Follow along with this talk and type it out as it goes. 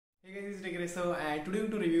Hey guys, it's Regressor and today I'm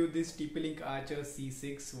going to review this TP-Link Archer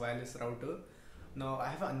C6 wireless router. Now I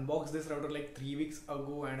have unboxed this router like 3 weeks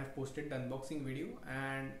ago and I've posted the unboxing video,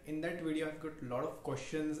 and in that video I've got a lot of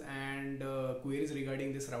questions and queries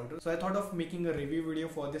regarding this router. So I thought of making a review video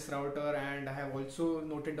for this router, and I have also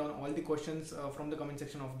noted down all the questions from the comment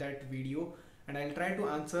section of that video, and I'll try to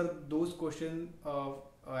answer those questions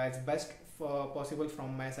as best possible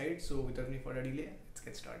from my side. So without any further delay, let's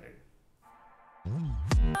get started.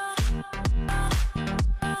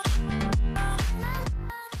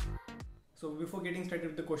 So before getting started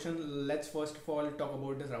with the question, let's first of all talk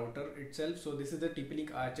about the router itself. So this is the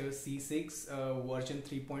TP-Link Archer C6 version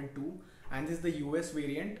 3.2, and this is the US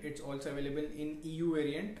variant. It's also available in EU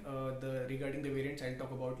variant. Regarding the variants, I'll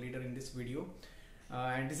talk about later in this video.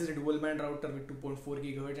 And this is a dual band router with 2.4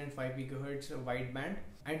 GHz and 5 GHz wide band,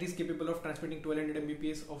 and it is capable of transmitting 1200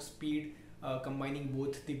 Mbps of speed, combining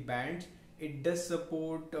both the bands. It does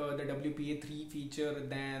support the WPA3 feature,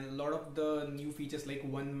 then a lot of the new features like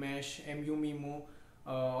One Mesh, MU-MIMO,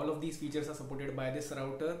 all of these features are supported by this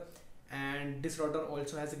router. And this router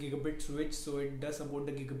also has a Gigabit switch, so it does support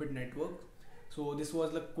the Gigabit network. So this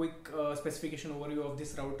was the quick specification overview of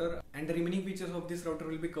this router, and the remaining features of this router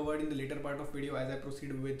will be covered in the later part of video as I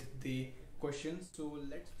proceed with the questions. So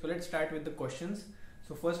let's start with the questions.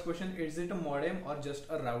 So first question, is it a modem or just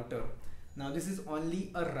a router? Now this is only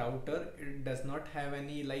a router. It does not have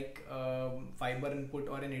any like fiber input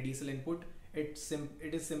or an ADSL input. It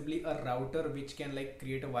is simply a router which can like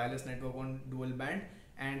create a wireless network on dual band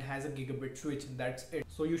and has a Gigabit switch. That's it.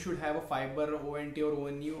 So you should have a fiber ONT or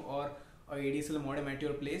ONU or a ADSL modem at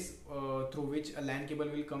your place through which a LAN cable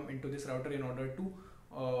will come into this router in order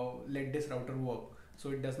to let this router work.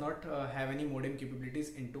 So it does not have any modem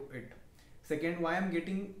capabilities into it. Second, why I'm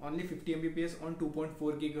getting only 50 Mbps on 2.4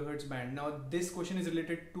 GHz band. Now this question is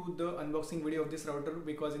related to the unboxing video of this router,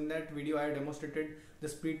 because in that video I demonstrated the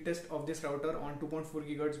speed test of this router on 2.4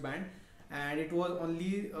 GHz band, and it was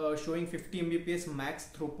only showing 50 Mbps max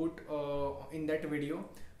throughput in that video.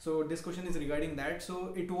 So this question is regarding that.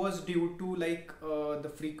 So it was due to like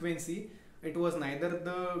the frequency. It was neither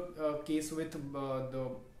the case with the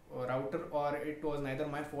router, or it was neither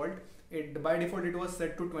my fault. By default it was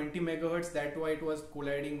set to 20 megahertz. That's why it was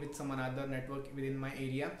colliding with some another network within my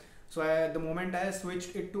area. So the moment I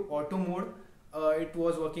switched it to auto mode, it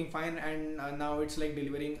was working fine, and now it's like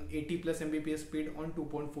delivering 80 plus Mbps speed on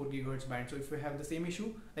 2.4 gigahertz band. So if you have the same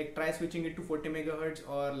issue, like try switching it to 40 megahertz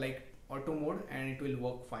or like auto mode, and it will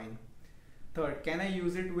work fine. Third, can I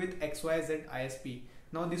use it with XYZ ISP?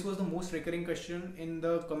 Now this was the most recurring question in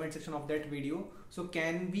the comment section of that video. So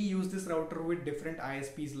can we use this router with different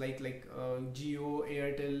ISPs like Jio,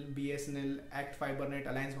 Airtel, BSNL, Act Fibernet,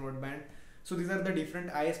 Alliance Broadband? So these are the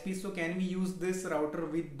different ISPs. So can we use this router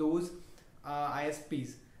with those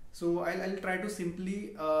ISPs? So I'll try to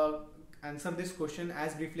simply answer this question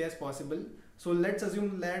as briefly as possible. So let's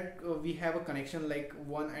assume that we have a connection like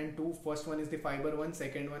 1 and 2. First one is the fiber one,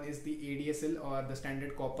 second one is the ADSL or the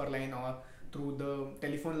standard copper line or through the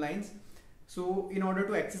telephone lines. So in order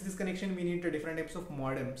to access this connection, we need different types of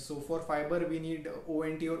modems. So for fiber we need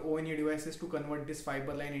ONT or ONU devices to convert this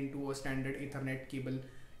fiber line into a standard Ethernet cable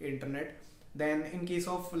internet. Then in case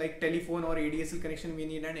of like telephone or ADSL connection, we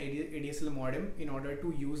need an ADSL modem in order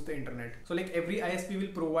to use the internet. So like every ISP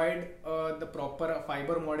will provide the proper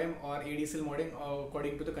fiber modem or ADSL modem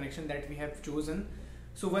according to the connection that we have chosen.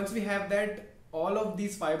 So once we have that, all of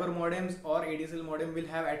these fiber modems or ADSL modem will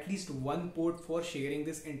have at least one port for sharing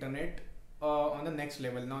this internet on the next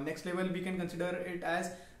level. Now next level we can consider it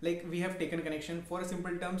as like we have taken connection. For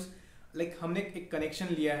simple terms, like हमने एक connection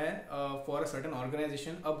लिया है for a certain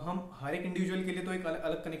organisation. अब हम हर एक individual के लिए तो एक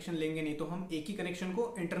अलग कनेक्शन लेंगे नहीं, तो हम एक ही कनेक्शन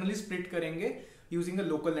को इंटरनली स्प्लिट करेंगे यूजिंग अ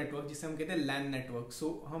लोकल नेटवर्क, जिसे हम कहते हैं लैन नेटवर्क. सो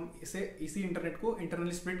हम इसी इंटरनेट को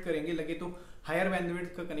इंटरनली स्प्लिट करेंगे. लगे तो हायर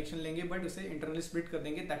बैंडविड्थ का कनेक्शन लेंगे, बट उसे इंटरनली स्प्लिट कर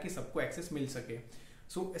देंगे ताकि सबको एक्सेस मिल सके.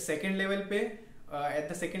 सो सेकेंड लेवल पे at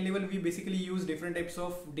the second level we basically use different types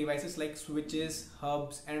of devices like switches,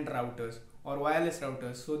 hubs and routers or wireless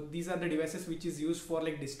routers. So these are the devices which is used for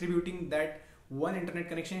like distributing that one internet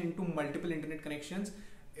connection into multiple internet connections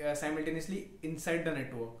simultaneously inside the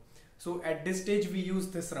network. So at this stage we use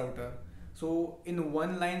this router. So in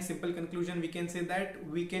one line simple conclusion, we can say that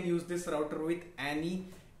we can use this router with any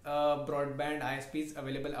broadband ISPs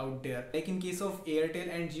available out there. Like in case of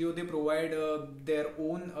Airtel and Jio, they provide their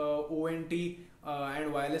own ONT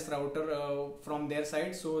and wireless router from their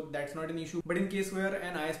side, so that's not an issue. But in case where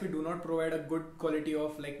an ISP do not provide a good quality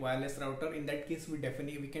of like wireless router, in that case we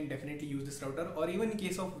can definitely use this router. Or even in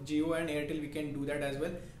case of Jio and Airtel, we can do that as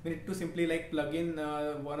well. We need to simply like plug in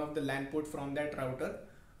one of the LAN port from that router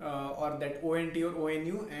or that ONT or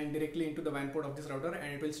ONU and directly into the WAN port of this router,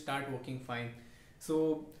 and it will start working fine.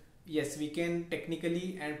 So yes, we can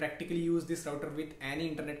technically and practically use this router with any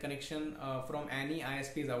internet connection from any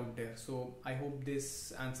ISPs out there. So I hope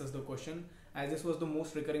this answers the question, as this was the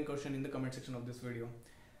most recurring question in the comment section of this video.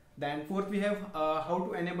 Then fourth, we have how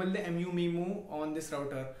to enable the MU-MIMO on this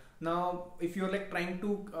router. Now if you're like trying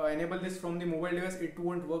to enable this from the mobile device, it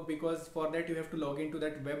won't work, because for that you have to log into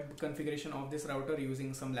that web configuration of this router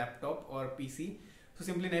using some laptop or PC. So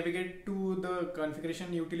simply navigate to the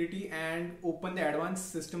configuration utility and open the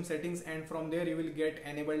advanced system settings, and from there you will get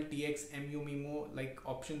enable TX MU-MIMO like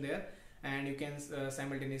option there, and you can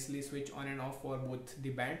simultaneously switch on and off for both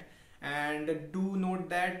the band. And do note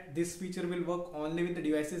that this feature will work only with the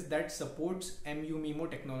devices that supports MU-MIMO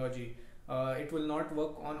technology. It will not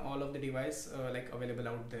work on all of the device like available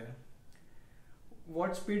out there.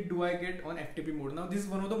 What speed do I get on FTP mode? Now this is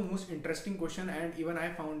one of the most interesting question, and even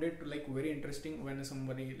I found it like very interesting when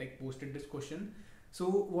somebody like posted this question. So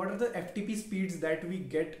what are the FTP speeds that we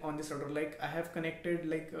get on this router? Like I have connected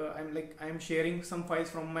like I'm sharing some files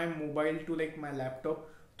from my mobile to like my laptop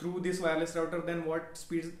through this wireless router, then what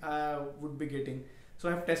speeds I would be getting. So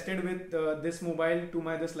I have tested with this mobile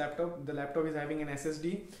to this laptop. The laptop is having an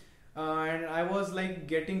SSD. And I was like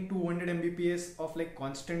getting 200 Mbps of like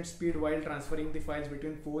constant speed while transferring the files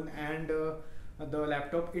between phone and the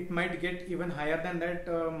laptop. It might get even higher than that.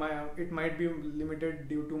 It might be limited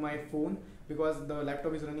due to my phone, because the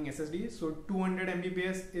laptop is running SSD. So 200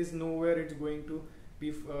 Mbps is nowhere it's going to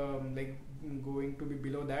be going to be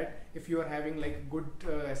below that if you are having like good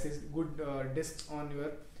disks on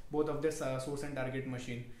your both of this source and target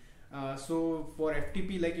machine. So for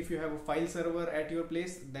FTP, like if you have a file server at your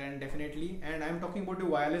place, then definitely, and I'm talking about the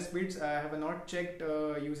wireless speeds. I have not checked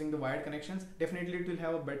using the wired connections. Definitely it will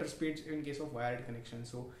have a better speeds in case of wired connection.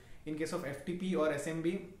 So in case of FTP or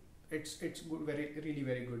SMB, it's good, really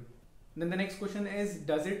very good. Then the next question is,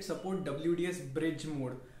 does it support WDS bridge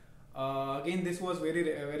mode? Again, this was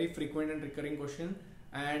very frequent and recurring question.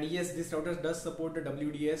 And yes, this router does support the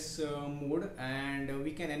WDS mode, and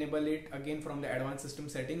we can enable it again from the advanced system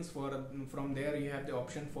settings. From there you have the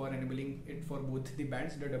option for enabling it for both the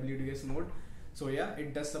bands, the WDS mode. So yeah,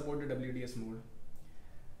 it does support the WDS mode.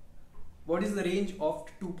 What is the range of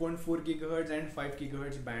 2.4 GHz and 5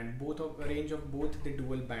 GHz band? Range of both the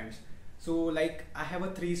dual bands. So like I have a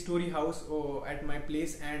 3-story house at my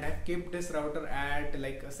place, and I've kept this router at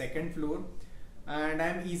like a second floor, and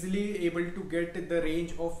I'm easily able to get the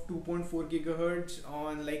range of 2.4 GHz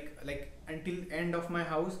on like until end of my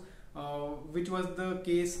house, which was the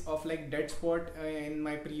case of like dead spot in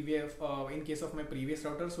my previous in case of my previous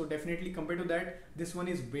router. So definitely compared to that, this one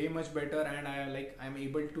is way much better, and I'm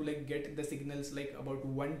able to like get the signals like about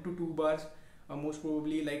 1 to 2 bars, most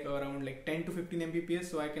probably like around like 10 to 15 Mbps.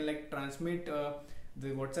 So I can like transmit the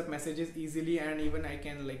WhatsApp messages easily, and even I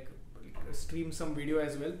can like stream some video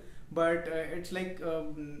as well. But it's like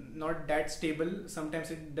not that stable. Sometimes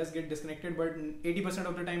it does get disconnected, but 80%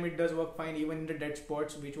 of the time it does work fine, even in the dead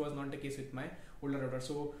spots, which was not the case with my older router.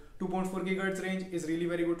 So 2.4 GHz range is really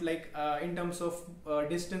very good. Like in terms of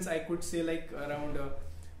distance, I could say like around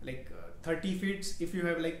 30 feet. If you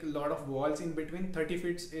have like a lot of walls in between, 30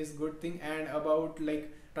 feet is good thing. And about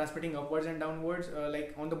like transmitting upwards and downwards,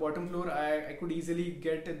 like on the bottom floor, I could easily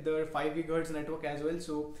get the 5 GHz network as well.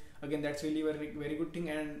 So again, that's really very good thing.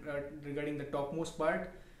 And regarding the topmost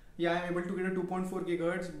part, yeah, I'm able to get a 2.4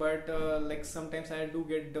 GHz, but like sometimes I do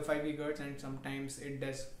get the 5 GHz, and sometimes it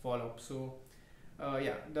does fall off. So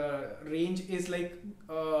yeah, the range is like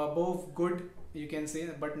above good, you can say,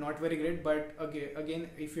 but not very great. But again,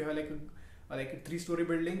 if you have like a 3-story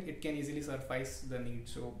building, it can easily suffice the need.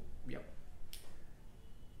 So yeah.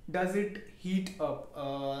 Does it heat up?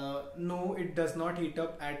 No, it does not heat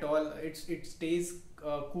up at all. It stays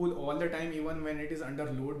cool all the time, even when it is under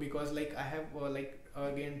load, because like I have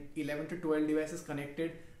again 11 to 12 devices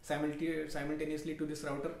connected simultaneously to this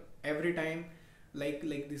router every time, like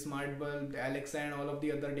the smart bulb, the Alexa, and all of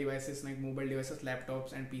the other devices like mobile devices,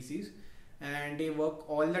 laptops and PCs, and they work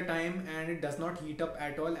all the time, and it does not heat up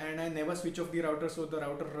at all. And I never switch off the router, so the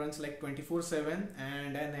router runs like 24/7,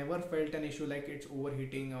 and I never felt an issue like it's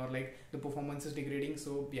overheating or like the performance is degrading.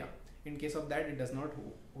 So yeah, in case of that, it does not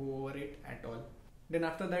overheat at all. Then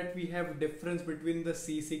after that, we have difference between the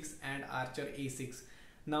C6 and Archer A6.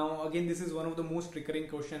 Now again, this is one of the most recurring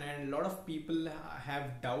question, and a lot of people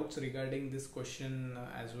have doubts regarding this question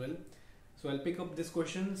as well. So I'll pick up this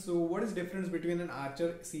question. So what is difference between an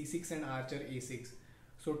Archer C6 and Archer A6?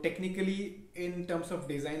 So technically, in terms of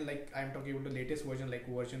design, like I'm talking about the latest version, like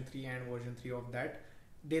version 3 and version 3 of that,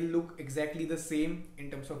 they look exactly the same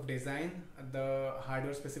in terms of design, the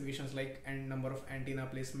hardware specifications like and number of antenna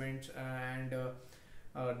placements and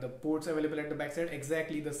the ports available at the backside,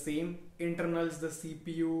 exactly the same. Internals, the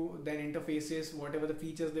CPU, then interfaces, whatever the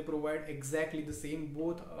features they provide, exactly the same.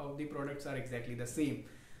 Both of the products are exactly the same.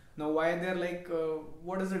 Now why they're like,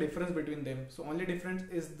 what is the difference between them? So only difference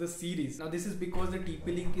is the series. Now this is because the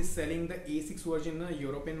TP-Link is selling the A6 version in the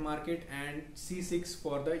European market and C6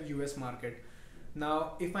 for the US market.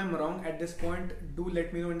 Now if I'm wrong at this point, do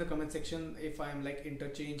let me know in the comment section if I'm like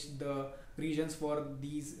interchanged the regions for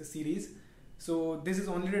these series. So this is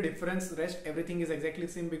only the difference, rest everything is exactly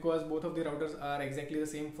the same because both of the routers are exactly the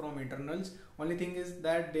same from internals. Only thing is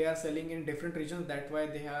that they are selling in different regions, that's why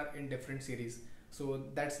they are in different series. So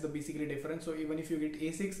that's the basically difference. So even if you get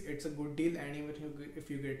A6, it's a good deal, and even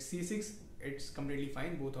if you get C6, it's completely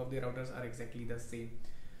fine. Both of the routers are exactly the same.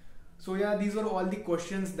 So yeah, these were all the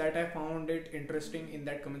questions that I found it interesting in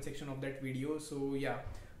that comment section of that video. So yeah,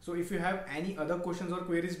 so if you have any other questions or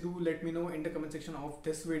queries, do let me know in the comment section of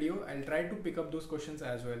this video. I'll try to pick up those questions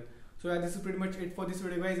as well. So yeah, this is pretty much it for this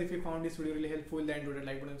video, guys. If you found this video really helpful, then do the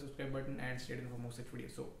like button, subscribe button, and stay tuned for more such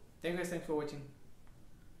videos. So thank you guys, thanks for watching.